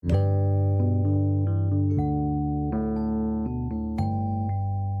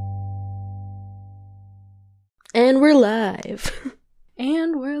And we're live.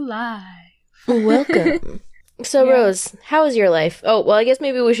 And we're live. Welcome. So, Yeah. Rose, how is your life? Oh, well, I guess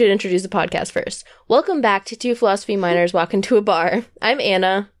maybe we should introduce the podcast first. Welcome back to Two Philosophy Minors Walk Into a Bar. I'm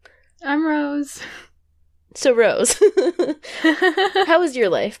Anna. I'm Rose. So, Rose, how has your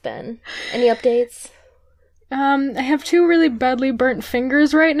life been? Any updates? I have 2 really badly burnt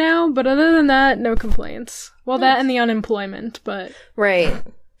fingers right now, but other than that, no complaints. Well, that and the unemployment, but, Right.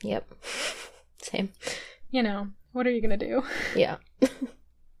 Yep. Same. you know, what are you gonna do? Yeah.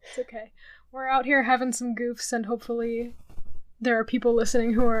 It's okay. We're out here having some goofs, and hopefully there are people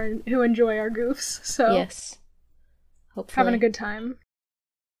listening who enjoy our goofs, so Yes. Hopefully. having a good time.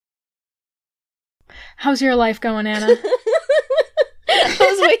 How's your life going, Anna? I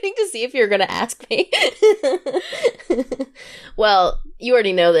was waiting to see if you were going to ask me. Well, you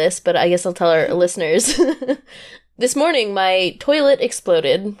already know this, but I guess I'll tell our listeners. This morning, my toilet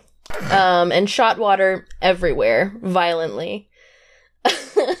exploded and shot water everywhere, violently.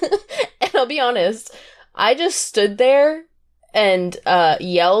 And I'll be honest, I just stood there and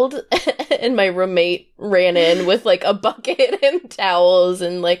yelled, and my roommate ran in with, like, a bucket and towels,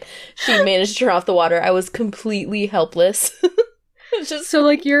 and, like, she managed to turn off the water. I was completely helpless. Just So,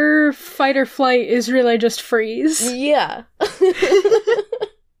 like, your fight or flight is really just freeze. yeah.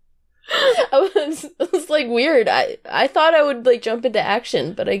 It was like weird. I thought I would like jump into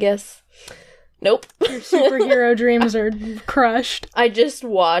action, but I guess nope. Your superhero dreams are crushed. I just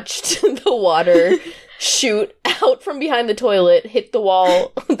watched the water shoot out from behind the toilet, hit the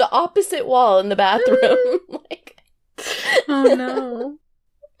wall, the opposite wall in the bathroom. Like, Oh no.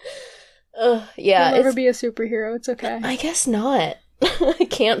 yeah, You'll never it's, be a superhero, it's okay. I guess not. I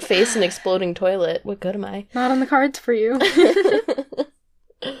can't face an exploding toilet. What good am I? Not on the cards for you.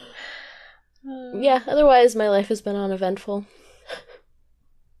 Yeah, otherwise my life has been uneventful.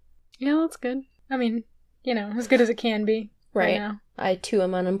 Yeah, that's good. I mean, you know, as good as it can be Right. now. I too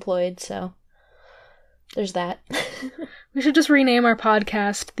am unemployed, so there's that. We should just rename our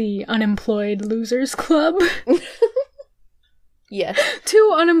podcast the Unemployed Losers Club. Yes.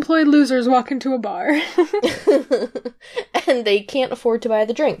 2 unemployed losers walk into a bar. And they can't afford to buy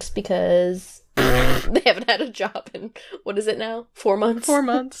the drinks because they haven't had a job in, what is it now? 4 months? 4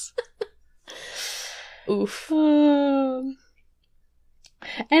 months. Oof.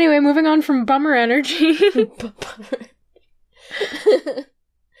 Anyway, moving on from bummer energy.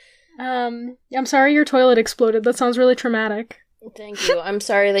 I'm sorry your toilet exploded. That sounds really traumatic. Thank you. I'm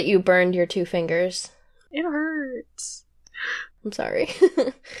sorry that you burned your 2 fingers. It hurts. I'm sorry.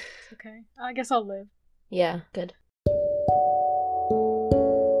 Okay, I guess I'll live. Yeah, good.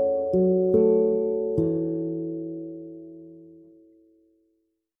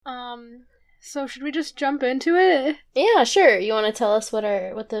 So should we just jump into it? Yeah, sure. You want to tell us what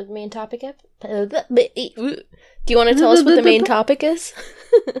the main topic is? Do you want to tell us what the main topic is?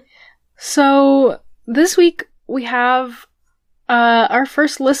 So this week we have our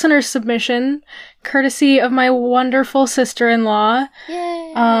first listener submission, courtesy of my wonderful sister-in-law.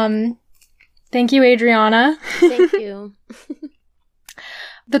 Yay! Thank you, Adriana. Thank you.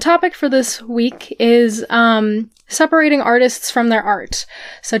 The topic for this week is separating artists from their art,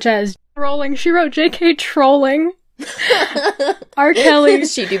 such as trolling. She wrote J.K. trolling. R. Kelly,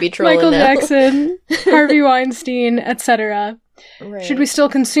 She do be trolling Michael now. Jackson, Harvey Weinstein, etc. Right. Should we still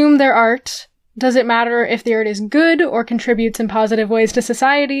consume their art? Does it matter if the art is good or contributes in positive ways to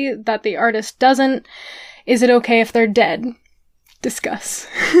society that the artist doesn't? Is it okay if they're dead? Discuss.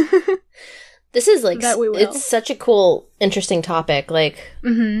 This is like, That we will. it's such a cool, interesting topic. Like,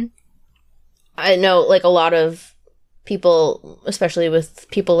 Mm-hmm. I know, like, a lot of people, especially with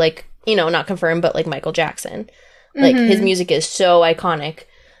people like, you know, not confirmed, but like Michael Jackson, like, his music is so iconic,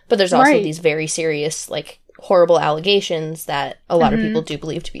 but there's also Right. these very serious, like, horrible allegations that a lot of people do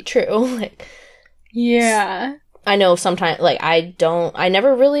believe to be true. Like, Yeah. I know sometimes, like, I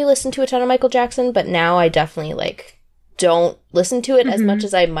never really listened to a ton of Michael Jackson, but now I definitely, like, don't listen to it as much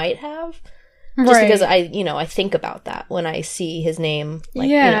as I might have. Just because I think about that when I see his name, like,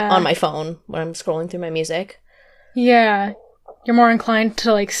 Yeah. on my phone when I'm scrolling through my music. Yeah. You're more inclined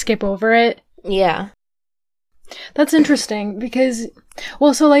to, like, skip over it. Yeah. That's interesting because,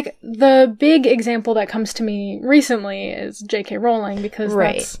 well, so, like, the big example that comes to me recently is J.K. Rowling, because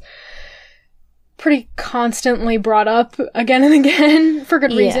Right. that's pretty constantly brought up again and again for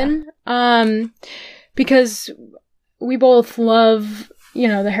good Yeah. reason. Because we both love, you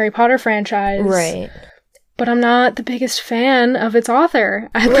know, the Harry Potter franchise. Right. But I'm not the biggest fan of its author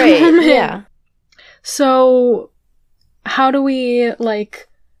at the Right. moment. Yeah. So, how do we, like,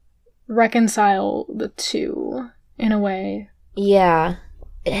 reconcile the two in a way? Yeah.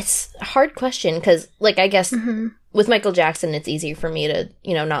 It's a hard question because, like, I guess Mm-hmm. with Michael Jackson, it's easy for me to,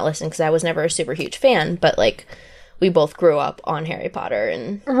 not listen because I was never a super huge fan, but, like, we both grew up on Harry Potter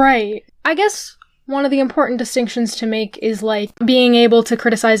and... Right. I guess one of the important distinctions to make is, like, being able to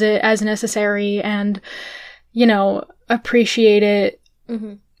criticize it as necessary and, appreciate it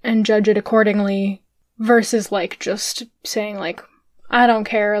Mhm. and judge it accordingly versus, like, just saying, like, I don't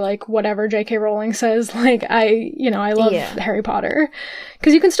care, like, whatever J.K. Rowling says, like, I love Yeah. Harry Potter.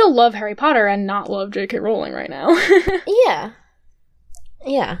 Because you can still love Harry Potter and not love J.K. Rowling right now. Yeah.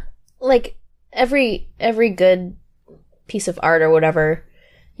 Yeah. Like, every good piece of art or whatever,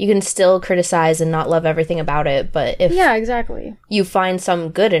 you can still criticize and not love everything about it, but if Yeah, exactly. you find some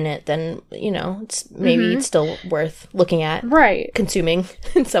good in it, then, it's maybe it's still worth looking at, Right. consuming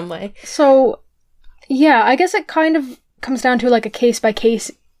in some way. So, yeah, I guess it kind of comes down to, like, a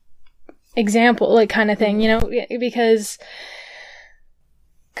case-by-case example, like, kind of thing, because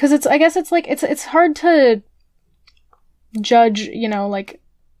it's, I guess it's, like, it's hard to judge, like,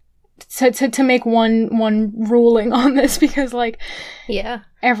 to make one ruling on this because, like, Yeah.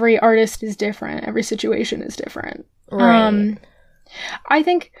 every artist is different, every situation is different. Right. I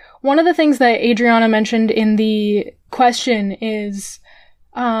think one of the things that Adriana mentioned in the question is,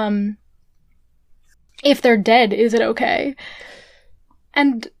 if they're dead, is it okay?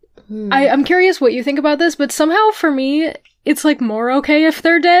 And I'm curious what you think about this, but somehow for me, it's, like, more okay if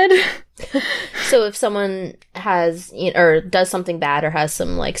they're dead. So if someone has, or does something bad or has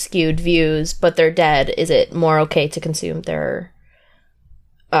some, like, skewed views, but they're dead, is it more okay to consume their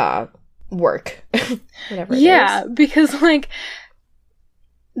work? Whatever it is. Because, like,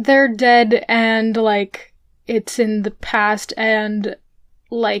 they're dead and, like, it's in the past and,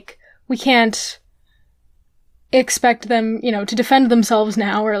 like, we can't expect them, to defend themselves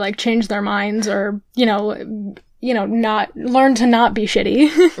now or, like, change their minds or, not learn to not be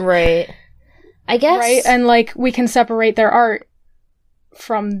shitty. Right. I guess. Right? And, like, we can separate their art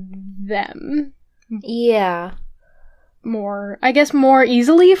from them Yeah. more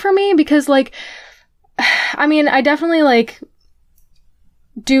easily for me because, like, I mean, I definitely, like,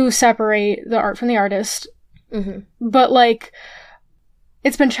 do separate the art from the artist, but, like,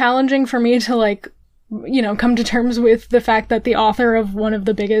 it's been challenging for me to, like, come to terms with the fact that the author of one of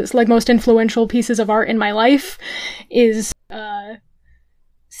the biggest, like, most influential pieces of art in my life is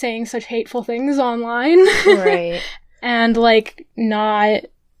saying such hateful things online. Right. And, like, not,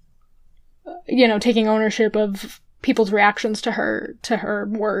 taking ownership of people's reactions to her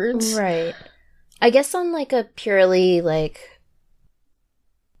words. Right. I guess on, like, a purely, like,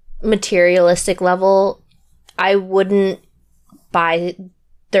 materialistic level, I wouldn't buy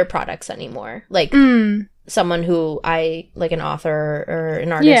their products anymore. Like, someone who I, like, an author or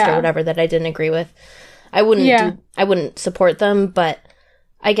an artist or whatever that I didn't agree with, I wouldn't support them, but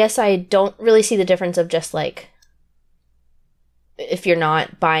I guess I don't really see the difference of just, like, if you're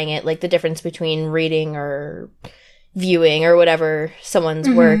not buying it, like, the difference between reading or viewing or whatever someone's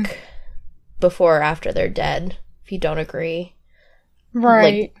work before or after they're dead, if you don't agree.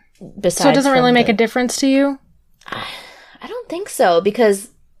 Right. Like, besides so it doesn't really make a a difference to you? I don't think so, because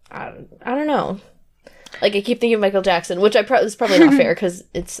I don't know. Like, I keep thinking of Michael Jackson, which is probably not fair because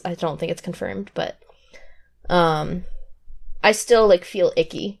I don't think it's confirmed, but I still, like, feel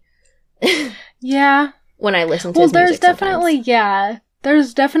icky. Yeah. When I listen to his music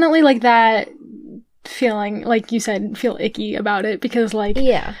there's definitely, like, that feeling, like you said, feel icky about it because, like...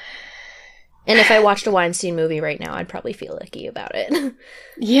 Yeah. And if I watched a Weinstein movie right now, I'd probably feel icky about it.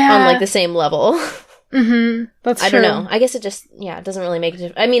 Yeah. On, like, the same level. That's I true. don't know. I guess it just, it doesn't really make a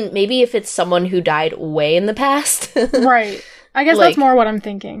difference. I mean, maybe if it's someone who died way in the past. Right. I guess Like, that's more what I'm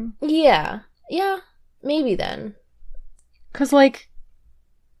thinking. Yeah. Yeah. Maybe then. Because, like,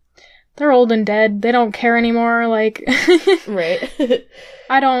 they're old and dead. They don't care anymore. Like, Right.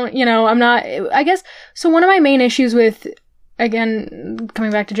 I don't, I'm not, I guess, so one of my main issues with, again,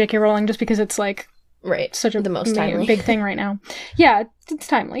 coming back to J.K. Rowling, just because it's, like, Right. such a the most timely. big thing right now. Yeah, it's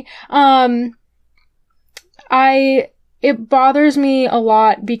timely. It bothers me a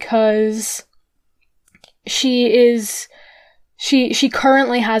lot because she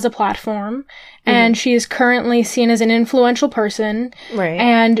currently has a platform and she is currently seen as an influential person. Right.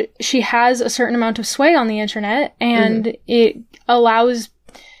 And she has a certain amount of sway on the internet and it allows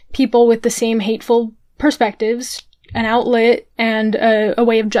people with the same hateful perspectives an outlet and a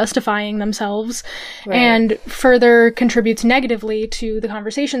way of justifying themselves, and further contributes negatively to the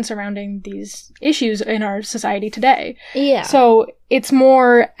conversation surrounding these issues in our society today. Yeah. So it's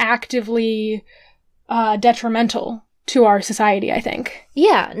more actively detrimental to our society, I think.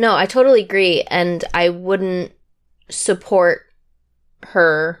 Yeah, no, I totally agree. And I wouldn't support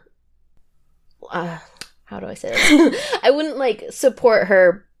her how do I say this? I wouldn't like support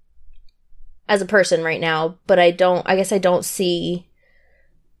her as a person right now, but I guess I don't see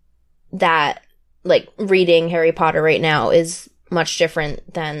that like reading Harry Potter right now is much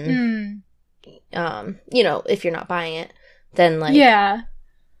different than you know, if you're not buying it, then like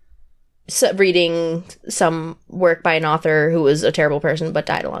reading some work by an author who was a terrible person but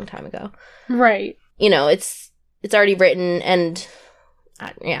died a long time ago. Right. You know, it's already written, and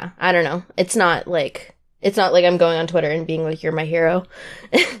I don't know. It's not like I'm going on Twitter and being like, you're my hero.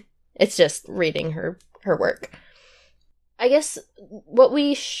 It's just reading her work. I guess what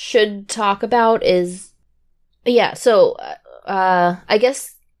we should talk about is, so I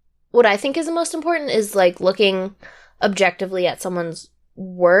guess what I think is the most important is like looking objectively at someone's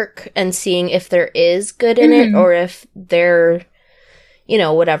work and seeing if there is good in it, or if they're, you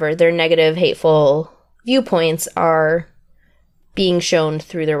know, whatever, their negative, hateful viewpoints are being shown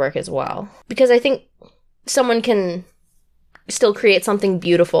through their work as well. Because I think someone can still create something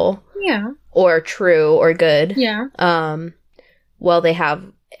beautiful. Yeah. Or true or good. Yeah. While they have,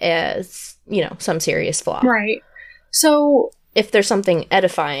 as you know, some serious flaw. Right. So if there's something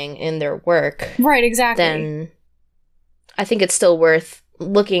edifying in their work. Right, exactly. Then I think it's still worth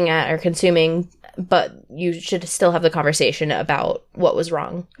looking at or consuming, but you should still have the conversation about what was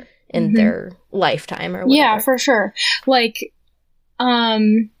wrong in their lifetime or whatever. Yeah, for sure. Like, yeah,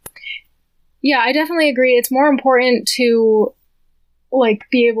 I definitely agree. It's more important to, like,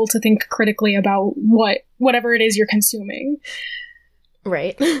 be able to think critically about whatever it is you're consuming.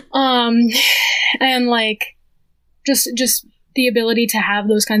 Right. And, like, just the ability to have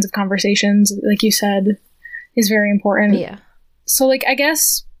those kinds of conversations, like you said, is very important. Yeah. So, like, I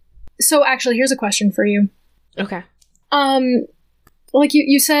guess... So, actually, here's a question for you. Okay. Like,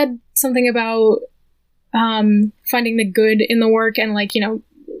 you said something about finding the good in the work and, like, you know,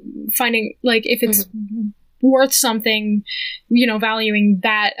 finding, like, if it's worth something, you know, valuing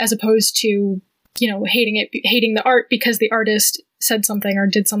that as opposed to, you know, hating the art because the artist said something or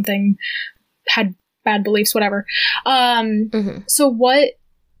did something, had bad beliefs, whatever. So what,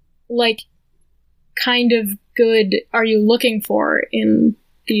 like, kind of good are you looking for in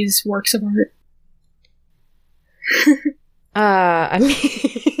these works of art? I mean,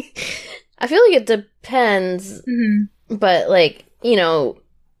 I feel like it depends, but, like, you know,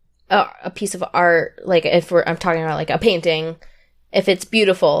 a piece of art, like, I'm talking about, like, a painting, if it's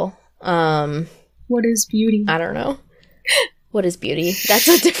beautiful, what is beauty? I don't know. What is beauty? That's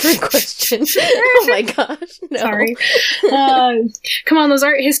a different question. Oh my gosh, no. Sorry. Come on, those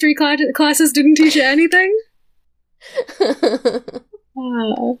art history classes didn't teach you anything?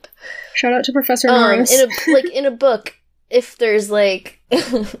 Shout out to Professor Norris. In a book, if there's like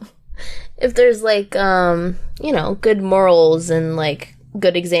you know, good morals and like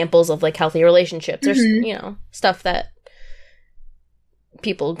good examples of like healthy relationships, there's you know, stuff that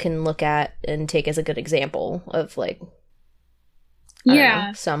people can look at and take as a good example of like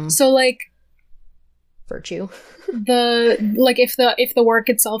some so like virtue. If the work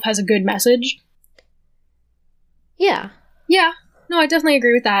itself has a good message. Yeah. No, I definitely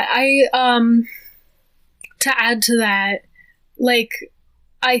agree with that. To add to that, like,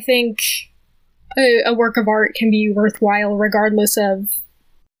 I think a work of art can be worthwhile regardless of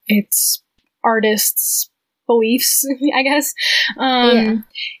its artist's beliefs, I guess.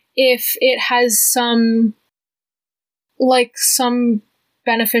 If it has some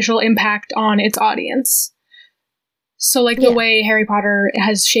beneficial impact on its audience. So, like, the way Harry Potter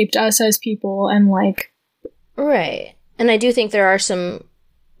has shaped us as people and, like... Right. And I do think there are some,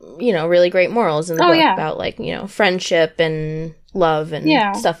 you know, really great morals in the book about, like, you know, friendship and love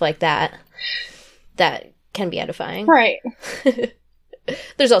and stuff like that that can be edifying. Right.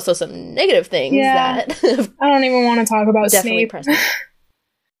 There's also some negative things that... I don't even want to talk about definitely Snape. Present.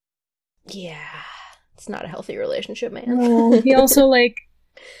 Yeah. It's not a healthy relationship, man. No, he also, like,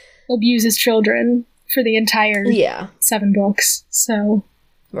 abuses children for the entire 7 books, so...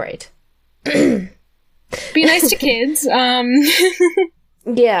 Right. Be nice to kids.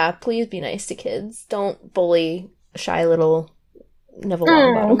 Yeah, please be nice to kids. Don't bully shy little Neville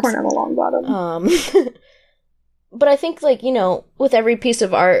Longbottom. Poor Neville Longbottom. But I think, like, you know, with every piece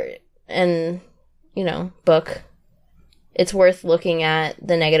of art and, you know, book, it's worth looking at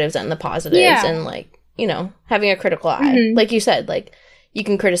the negatives and the positives and, like, you know, having a critical eye. Like you said, like, you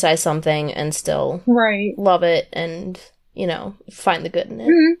can criticize something and still love it and, you know, find the good in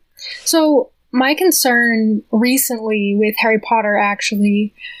it. So... my concern recently with Harry Potter,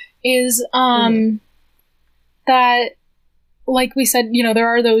 actually, is that, like we said, you know, there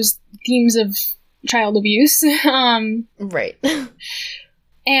are those themes of child abuse. Right.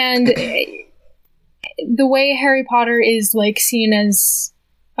 And the way Harry Potter is, like, seen as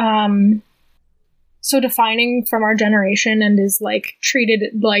so defining from our generation and is, like, treated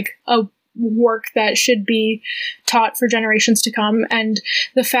like a work that should be taught for generations to come, and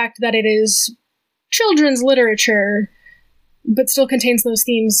the fact that it is children's literature but still contains those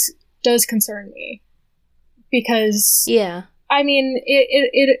themes does concern me. Because, yeah, I mean,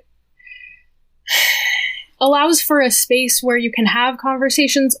 it allows for a space where you can have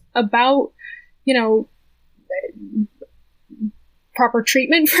conversations about, you know, proper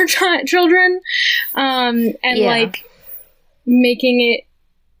treatment for children, and like making it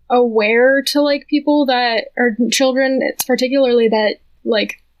aware to, like, people that are children, it's particularly that,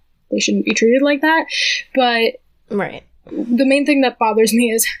 like, they shouldn't be treated like that. But right, the main thing that bothers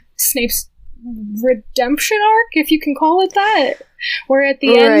me is Snape's redemption arc, if you can call it that, where at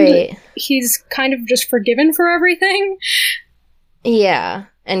the end he's kind of just forgiven for everything. Yeah,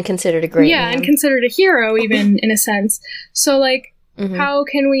 and considered a great man. And considered a hero, even, in a sense. So, like, how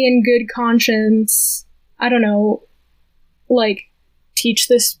can we in good conscience, I don't know, like, teach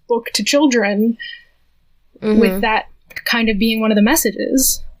this book to children with that kind of being one of the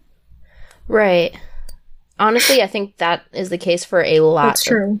messages? Right. Honestly, I think that is the case for a lot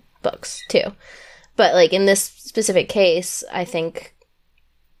of books, too. But, like, in this specific case, I think,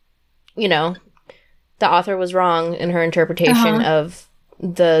 you know, the author was wrong in her interpretation of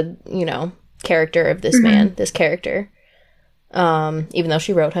the, you know, character of this man, this character. Even though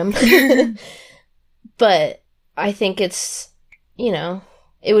she wrote him. But I think it's, you know,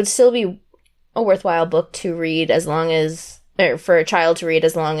 it would still be a worthwhile book to read as long as, or for a child to read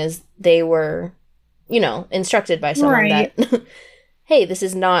as long as they were, you know, instructed by someone that, hey, this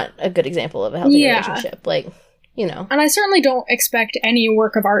is not a good example of a healthy relationship. Like, you know. And I certainly don't expect any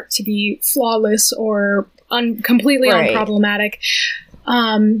work of art to be flawless or completely unproblematic.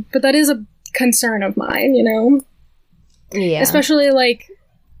 But that is a concern of mine, you know? Yeah. Especially, like,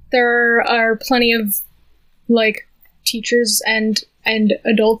 there are plenty of, like, teachers and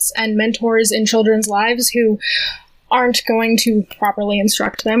adults and mentors in children's lives who aren't going to properly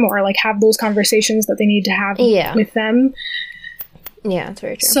instruct them or, like, have those conversations that they need to have with them. Yeah, that's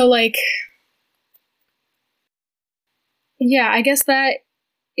very true. So, like, yeah, I guess that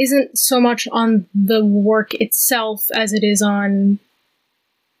isn't so much on the work itself as it is on,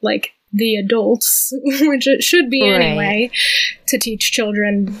 like, the adults, which it should be anyway, to teach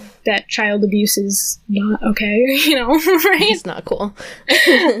children that child abuse is not okay, you know, right? It's not cool.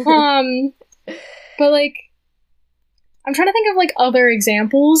 But, like, I'm trying to think of, like, other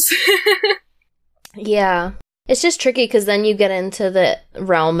examples. Yeah. It's just tricky because then you get into the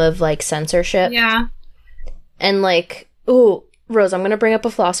realm of, like, censorship. Yeah. And, like, ooh, Rose, I'm going to bring up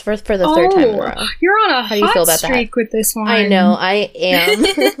a philosopher for the third time in a row. You're on a hot streak with this one. I know, I am.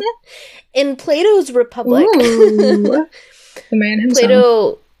 In Plato's Republic, the man himself.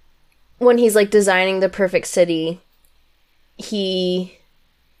 Plato, when he's, like, designing the perfect city, he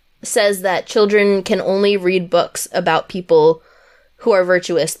says that children can only read books about people who are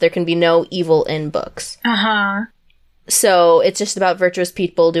virtuous. There can be no evil in books. So it's just about virtuous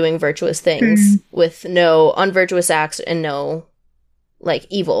people doing virtuous things with no unvirtuous acts and no, like,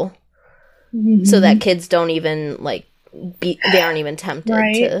 evil. So that kids don't even, like, they aren't even tempted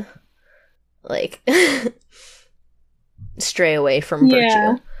to, like, stray away from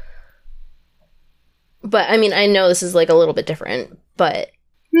virtue. But, I mean, I know this is, like, a little bit different, but...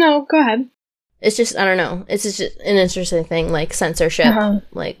 No, go ahead. It's just, I don't know. It's just an interesting thing, like, censorship.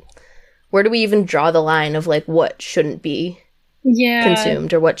 Like, where do we even draw the line of, like, what shouldn't be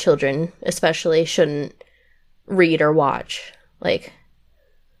consumed or what children, especially, shouldn't read or watch? Like...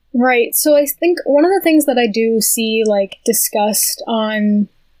 Right. So I think one of the things that I do see, like, discussed on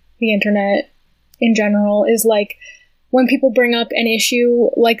the internet in general is, like, when people bring up an issue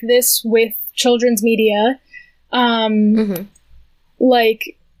like this with children's media,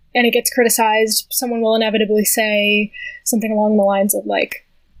 like, and it gets criticized, someone will inevitably say something along the lines of, like,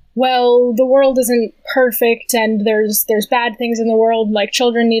 well, the world isn't perfect and there's bad things in the world, like,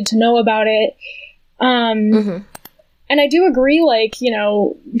 children need to know about it. And I do agree, like, you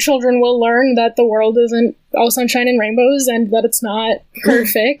know, children will learn that the world isn't all sunshine and rainbows and that it's not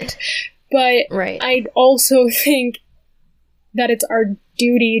perfect. But I also think that it's our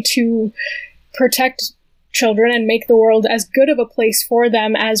duty to protect children and make the world as good of a place for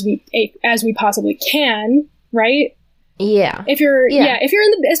them as we possibly can, right? Yeah. If you're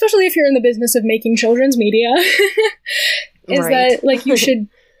especially if you're in the business of making children's media, is that, like, you should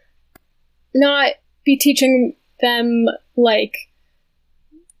not be teaching them, like,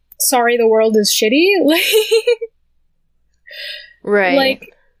 sorry, the world is shitty. Right.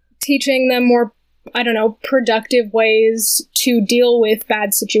 Like, teaching them more, I don't know, productive ways to deal with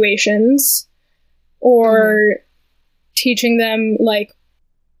bad situations, or teaching them, like,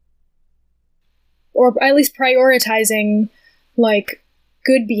 or at least prioritizing, like,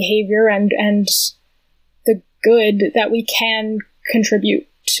 good behavior and the good that we can contribute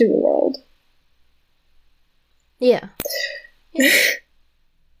to the world. Yeah.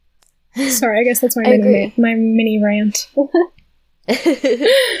 Sorry, I guess that's my mini rant.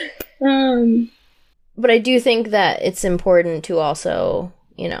 But I do think that it's important to also,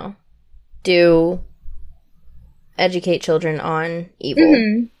 you know, educate children on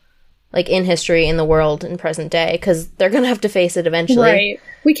evil, like in history, in the world, in present day, because they're gonna have to face it eventually. Right.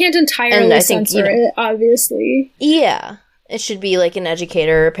 We can't entirely censor it, obviously. Yeah, it should be like an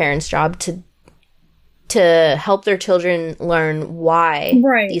educator or parent's job to help their children learn why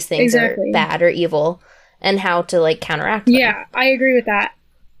these things are bad or evil, and how to, like, counteract them. Yeah, I agree with that.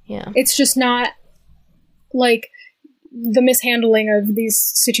 Yeah. It's just not, like, the mishandling of these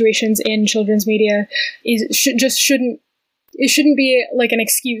situations in children's media shouldn't be, like, an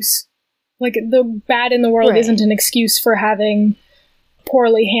excuse. Like, the bad in the world isn't an excuse for having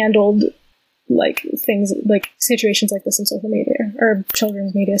poorly handled, like, things, like, situations like this in social media, or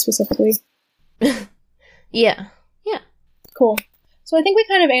children's media specifically. Yeah. Yeah. Cool. So I think we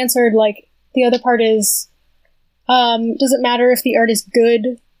kind of answered, like, the other part is, does it matter if the art is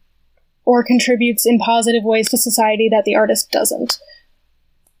good or contributes in positive ways to society that the artist doesn't?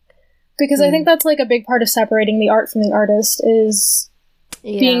 Because I think that's, like, a big part of separating the art from the artist is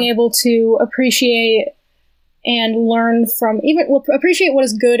being able to appreciate and learn from, appreciate what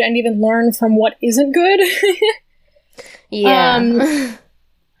is good and even learn from what isn't good. Yeah.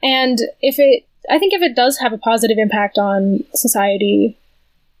 And I think if it does have a positive impact on society,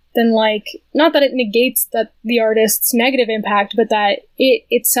 then, like, not that it negates that the artist's negative impact, but that it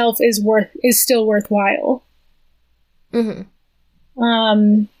itself is still worthwhile. Should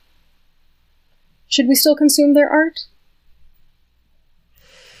we still consume their art?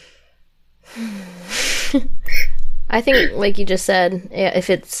 I think, like you just said, if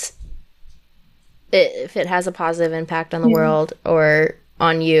it has a positive impact on the world or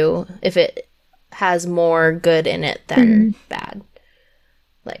on you, if it has more good in it than bad,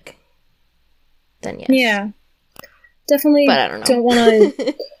 like, then yes. Yeah. Definitely. But I don't want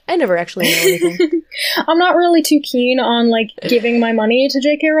to... I never actually know anything. I'm not really too keen on, like, giving my money to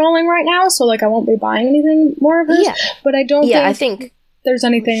J.K. Rowling right now, so, like, I won't be buying anything more of hers. Yeah. But I don't think there's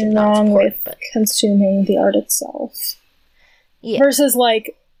anything wrong with consuming the art itself. Yeah. Versus,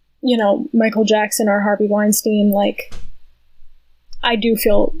 like, you know, Michael Jackson or Harvey Weinstein, like, I do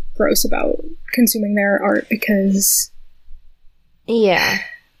feel gross about consuming their art because... Yeah.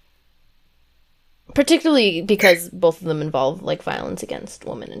 Particularly because both of them involve, like, violence against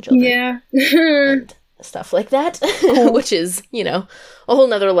women and children. Yeah. And stuff like that. Cool. Which is, you know, a whole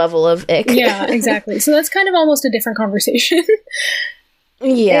nother level of ick. Yeah, exactly. So that's kind of almost a different conversation.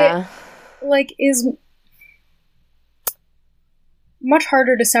 Yeah. It, like, is much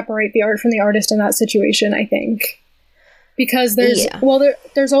harder to separate the art from the artist in that situation, I think. Because there's... Yeah. Well,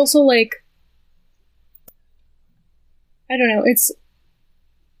 there's also, like... I don't know, it's...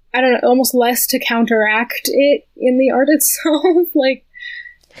 almost less to counteract it in the art itself. Like,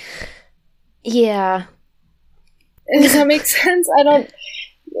 yeah. Does that make sense? I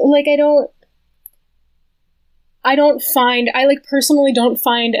personally don't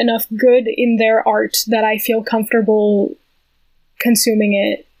find enough good in their art that I feel comfortable consuming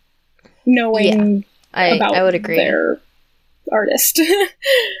it, knowing about I would agree. Their artist.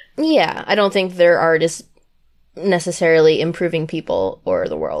 Yeah, I don't think their art is necessarily improving people or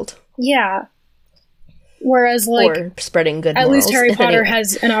the world. Yeah. Whereas, like, or spreading good at morals. least Harry Potter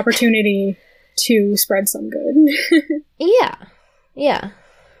has an opportunity to spread some good. Yeah. Yeah.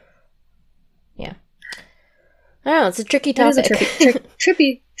 Yeah. I don't know, it's a tricky topic. It is a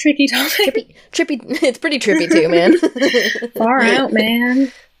tricky topic. Trippy. It's pretty trippy too, man. Far out,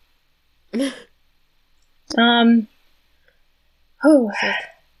 man. Oh.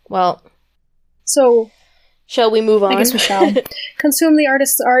 Well. So... Shall we move on? I guess we shall. Consume the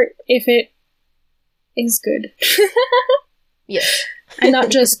artist's art if it is good. Yes. And not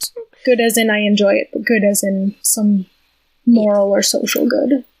just good as in I enjoy it, but good as in some moral or social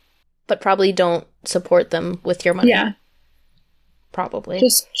good. But probably don't support them with your money. Yeah. Probably.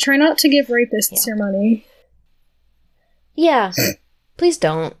 Just try not to give rapists your money. Yeah. Please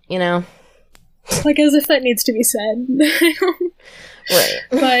don't, you know. Like, as if that needs to be said. Right.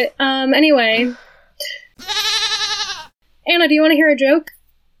 But, anyway... Anna, do you want to hear a joke?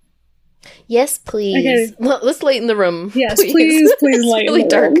 Yes, please. Okay. Let's lighten the room. Yes, please It's lighten really the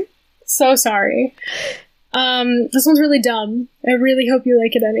dark. room. So sorry. This one's really dumb. I really hope you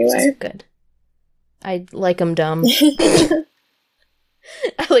like it anyway. This is good. I like them dumb.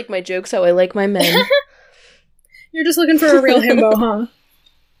 I like my jokes how I like my men. You're just looking for a real himbo, huh?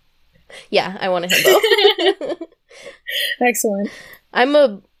 Yeah, I want a himbo. Excellent. I'm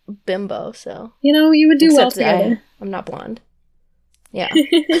a bimbo, so. You know, you would do well Except together. I'm not blonde. Yeah.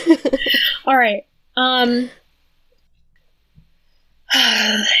 All right.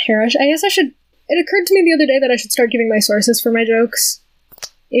 Here, I guess I should. It occurred to me the other day that I should start giving my sources for my jokes,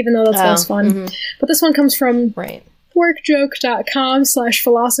 even though that's less fun. Mhm. But this one comes from Right.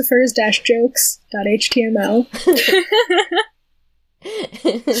 workjoke.com/philosophers-jokes.html.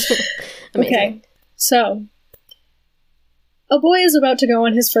 Amazing. Okay, so a boy is about to go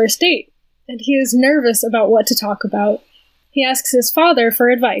on his first date, and he is nervous about what to talk about. He asks his father for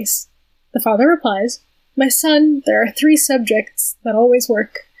advice. The father replies, "My son, there are 3 subjects that always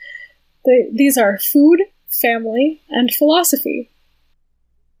work. These are food, family, and philosophy."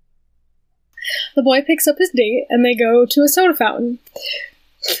 The boy picks up his date, and they go to a soda fountain.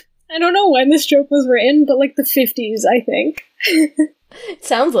 I don't know when this joke was written, but like the 50s, I think. It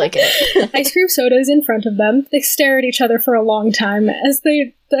sounds like it. Ice cream soda is in front of them. They stare at each other for a long time as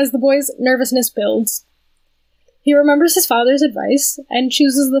the boy's nervousness builds. He remembers his father's advice and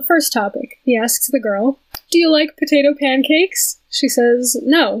chooses the first topic. He asks the girl, "Do you like potato pancakes?" She says,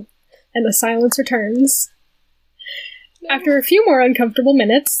 "No," and the silence returns. After a few more uncomfortable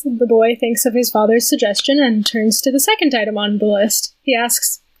minutes, the boy thinks of his father's suggestion and turns to the second item on the list. He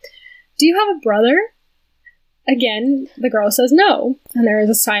asks, "Do you have a brother?" Again, the girl says no, and there is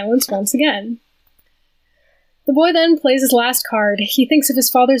a silence once again. The boy then plays his last card. He thinks of his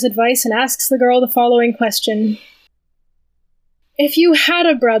father's advice and asks the girl the following question. "If you had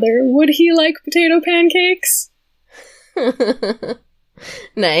a brother, would he like potato pancakes?"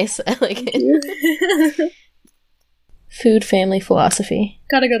 Nice. I like it. Food, family, philosophy.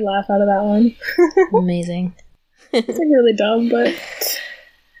 Got a good laugh out of that one. Amazing. It's like really dumb, but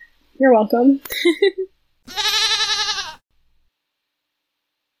you're welcome.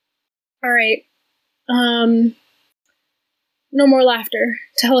 All right. No more laughter.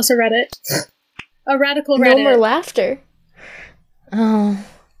 Tell us a Reddit. A radical Reddit. No more laughter. Oh.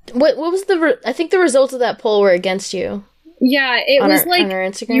 What was I think the results of that poll were against you. Yeah, it was like on our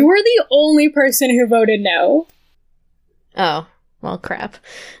Instagram? you were the only person who voted no. Oh, well, crap.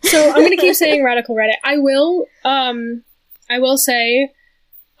 So I'm gonna keep saying radical Reddit. I will say,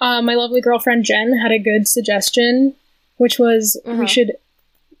 my lovely girlfriend Jen had a good suggestion, which was we should.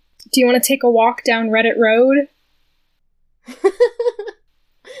 Do you want to take a walk down Reddit Road?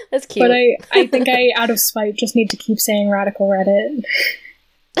 That's cute. But I think I, out of spite, just need to keep saying radical Reddit.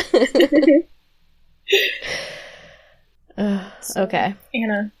 Okay.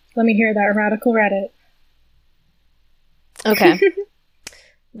 Anna, let me hear that radical Reddit. Okay.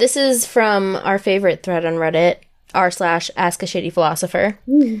 This is from our favorite thread on Reddit, r/askashittyphilosopher,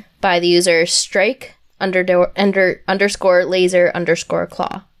 by the user strike underscore laser underscore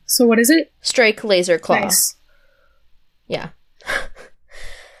claw. So what is it? Strike laser claw. Nice. Yeah.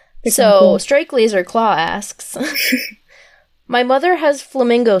 They sound So, cool. Strike Laser Claw asks, "My mother has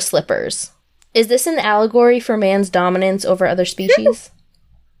flamingo slippers. Is this an allegory for man's dominance over other species?"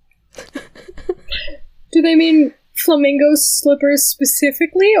 Do they mean flamingo slippers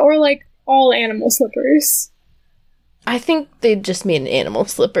specifically, or like all animal slippers? I think they just mean animal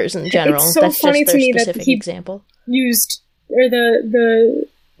slippers in general. It's so That's funny just to their me that specific he example. used, or the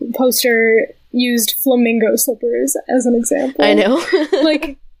poster used flamingo slippers as an example. I know.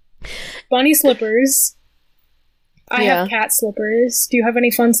 Like, bunny slippers. I Yeah. have cat slippers. Do you have any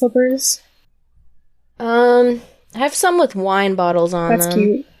fun slippers? I have some with wine bottles on That's them.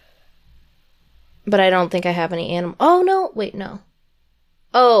 cute. But I don't think I have any animal. Oh, no. Wait, no.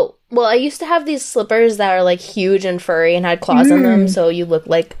 Oh, well, I used to have these slippers that are, like, huge and furry and had claws on them, so you look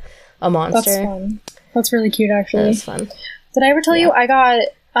like a monster. That's fun. That's really cute, actually. That's fun. Did I ever tell you I got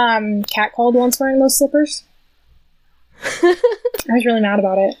catcalled once wearing those slippers? I was really mad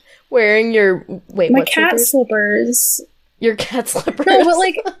about it. Wearing your... Wait, My what cat slippers? slippers. Your cat slippers. No, but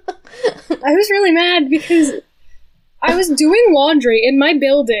like, I was really mad because I was doing laundry in my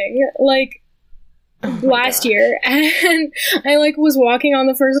building, like, last year, and I, like, was walking on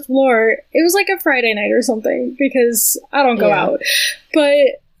the first floor. It was, like, a Friday night or something, because I don't go out. But,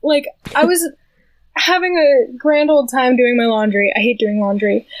 like, I was having a grand old time doing my laundry. I hate doing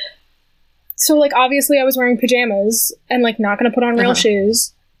laundry. So, like, obviously I was wearing pajamas and, like, not gonna put on real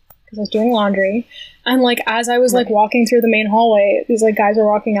shoes, because I was doing laundry. And, like, as I was, like, walking through the main hallway, these, like, guys were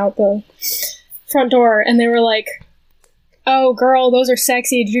walking out the front door, and they were like, "Oh, girl, those are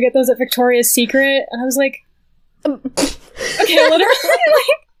sexy. Did you get those at Victoria's Secret?" And I was like, okay, literally,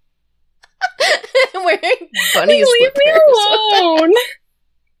 like, wearing bunny leave slippers. me alone.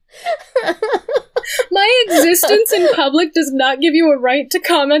 My existence in public does not give you a right to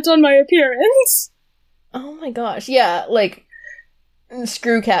comment on my appearance. Oh my gosh, yeah, like,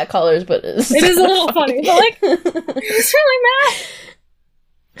 screw cat collars, but it is a little funny, but, like, it's really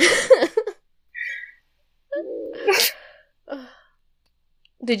mad.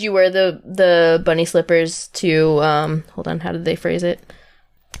 Did you wear the bunny slippers to, hold on, how did they phrase it?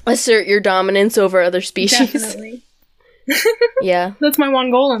 Assert your dominance over other species? Definitely. Yeah. That's my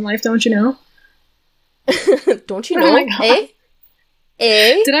one goal in life, don't you know? Don't you know? Oh my God.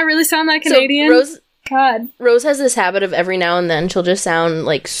 Eh? Did I really sound that Canadian? So God. Rose has this habit of every now and then she'll just sound,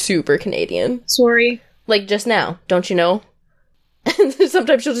 like, super Canadian. Sorry. Like, just now. Don't you know? And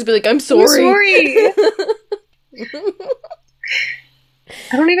sometimes she'll just be like, I'm sorry. I'm sorry.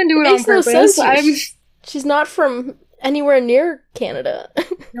 I don't even do it on Makes no purpose. sense. She's not from anywhere near Canada.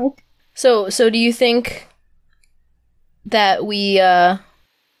 Nope. So do you think that we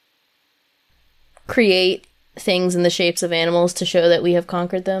create things in the shapes of animals to show that we have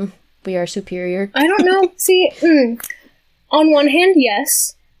conquered them? We are superior? I don't know. See, on one hand,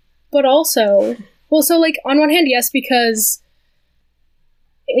 yes. But also... Well, so, like, on one hand, yes, because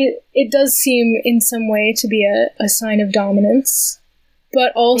it does seem in some way to be a sign of dominance.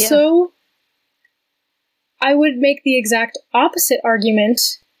 But also, I would make the exact opposite argument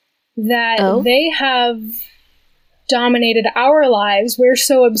that they have dominated our lives. We're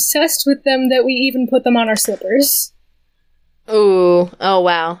so obsessed with them that we even put them on our slippers. Ooh. Oh,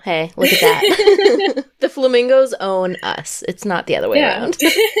 wow. Hey, look at that. The flamingos own us. It's not the other way around.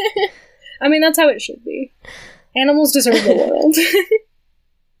 I mean, that's how it should be. Animals deserve the world.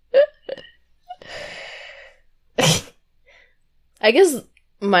 I guess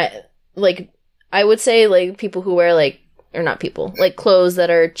I would say, like, people who wear, like, or not people, like, clothes that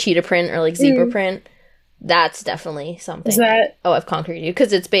are cheetah print or, like, zebra print, that's definitely something. Is that... Like, oh, I've conquered you.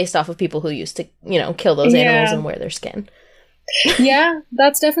 Because it's based off of people who used to, you know, kill those animals and wear their skin. Yeah,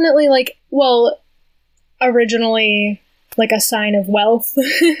 that's definitely, like, well, originally, like, a sign of wealth.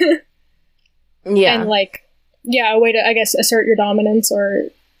 Yeah. And, like, yeah, a way to, I guess, assert your dominance or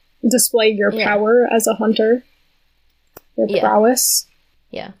display your power as a hunter. Your prowess.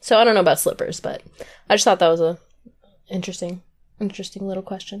 Yeah. So I don't know about slippers, but I just thought that was a interesting little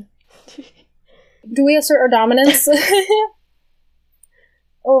question. Do we assert our dominance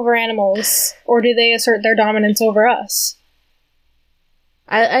over animals? Or do they assert their dominance over us?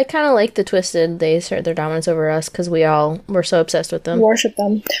 I kind of like the twisted, they assert their dominance over us because we're so obsessed with them. Worship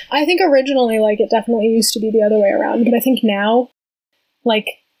them. I think originally, like, it definitely used to be the other way around, but I think now, like,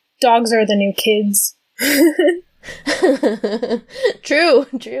 dogs are the new kids. True.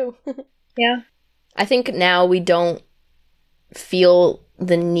 Yeah. I think now we don't feel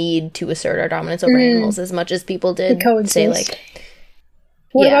the need to assert our dominance over animals as much as people did, say, like...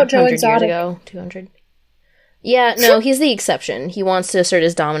 What about Joe 100 Exotic? years ago, 200. Yeah, no, he's the exception. He wants to assert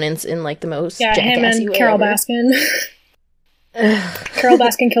his dominance in, like, the most jackassy him and way Carol ever. Baskin. Carol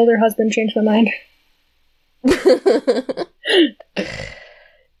Baskin killed her husband, changed my mind.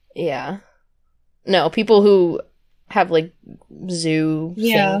 Yeah. No, people who have, like, zoo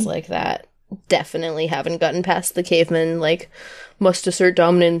things like that definitely haven't gotten past the caveman, like, must assert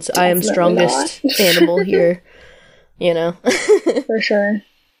dominance, definitely I am strongest animal here. You know? For sure.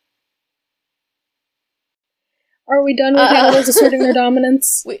 Are we done with animals asserting their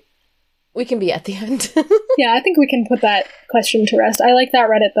dominance? We can be at the end. Yeah, I think we can put that question to rest. I like that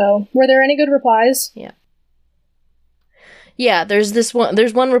Reddit, though. Were there any good replies? Yeah. Yeah, there's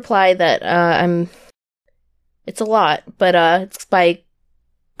one reply that it's a lot, but it's by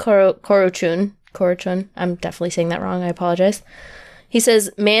Korochun. I'm definitely saying that wrong. I apologize. He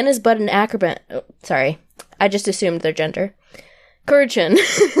says, "Man is but an acrobat." Oh, sorry, I just assumed their gender. Korochun.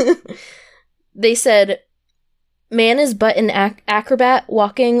 They said, "Man is but an acrobat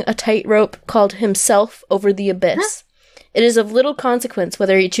walking a tightrope called himself over the abyss. It is of little consequence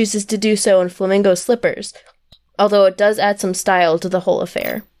whether he chooses to do so in flamingo slippers, although it does add some style to the whole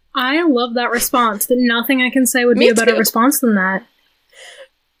affair." I love that response. That nothing I can say would be a better response than that.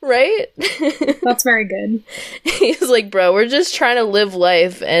 Right? That's very good. He's like, bro, we're just trying to live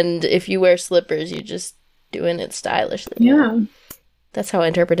life, and if you wear slippers, you're just doing it stylishly. Yeah. That's how I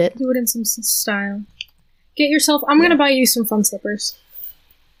interpret it. Do it in some style. Get yourself... I'm gonna buy you some fun slippers.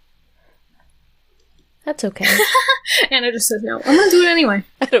 That's okay. Anna just said no. I'm gonna do it anyway.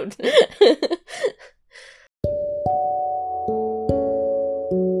 I don't...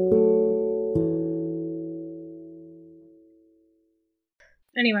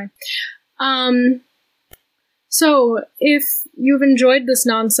 Anyway. So, if you've enjoyed this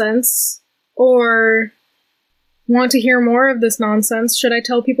nonsense, or want to hear more of this nonsense, should I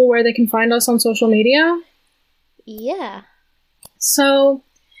tell people where they can find us on social media? Yeah. So,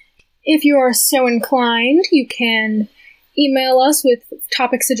 if you are so inclined, you can email us with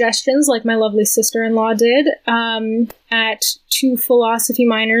topic suggestions like my lovely sister-in-law did at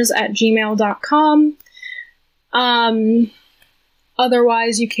twophilosophymeiners@gmail.com.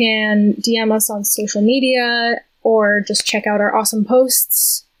 Otherwise, you can DM us on social media or just check out our awesome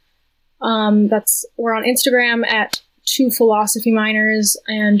posts. We're on Instagram at 2philosophyminers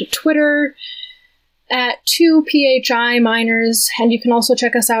and Twitter at 2PHI Miners, and you can also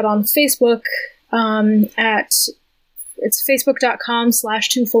check us out on Facebook it's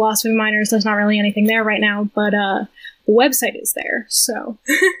facebook.com/2philosophyminers. There's not really anything there right now, but the website is there, so.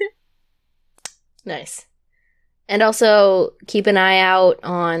 Nice. And also, keep an eye out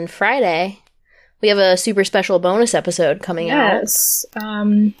on Friday. We have a super special bonus episode coming out. Yes.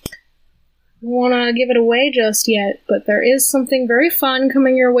 Won't give it away just yet, but there is something very fun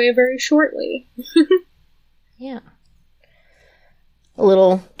coming your way very shortly. Yeah. A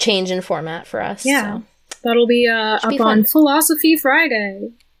little change in format for us. Yeah. So. That'll be up on Philosophy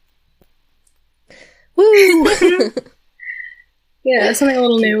Friday. Woo! Yeah, something a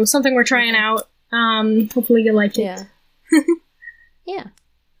little new. Something we're trying out. Hopefully you like it. Yeah. Yeah.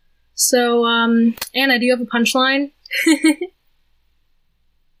 So, Anna, do you have a punchline?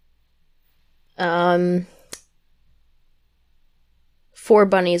 4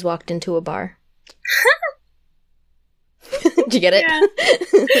 bunnies walked into a bar. Did you get it? Yeah.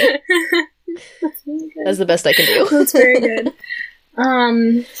 That's really good. That's the best I can do. That's very good.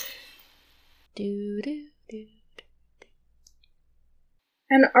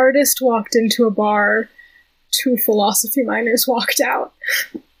 An artist walked into a bar. 2 philosophy miners walked out.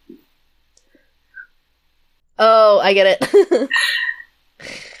 Oh, I get it.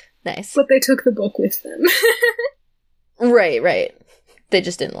 Nice. But they took the book with them. Right. They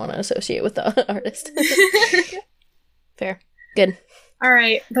just didn't want to associate with the artist. Fair. Good. All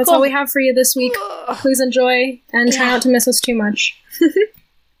right, that's Cool. all we have for you this week. Please enjoy, and try not to miss us too much.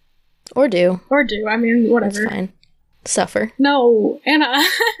 Or do. Or do. I mean, whatever. That's fine. Suffer. No, Anna.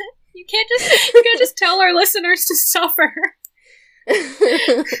 You can't just tell our listeners to suffer.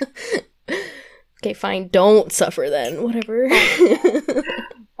 Okay, fine. Don't suffer then. Whatever.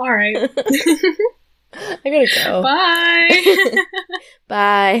 All right. I gotta go. Bye.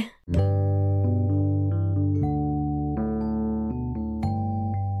 Bye.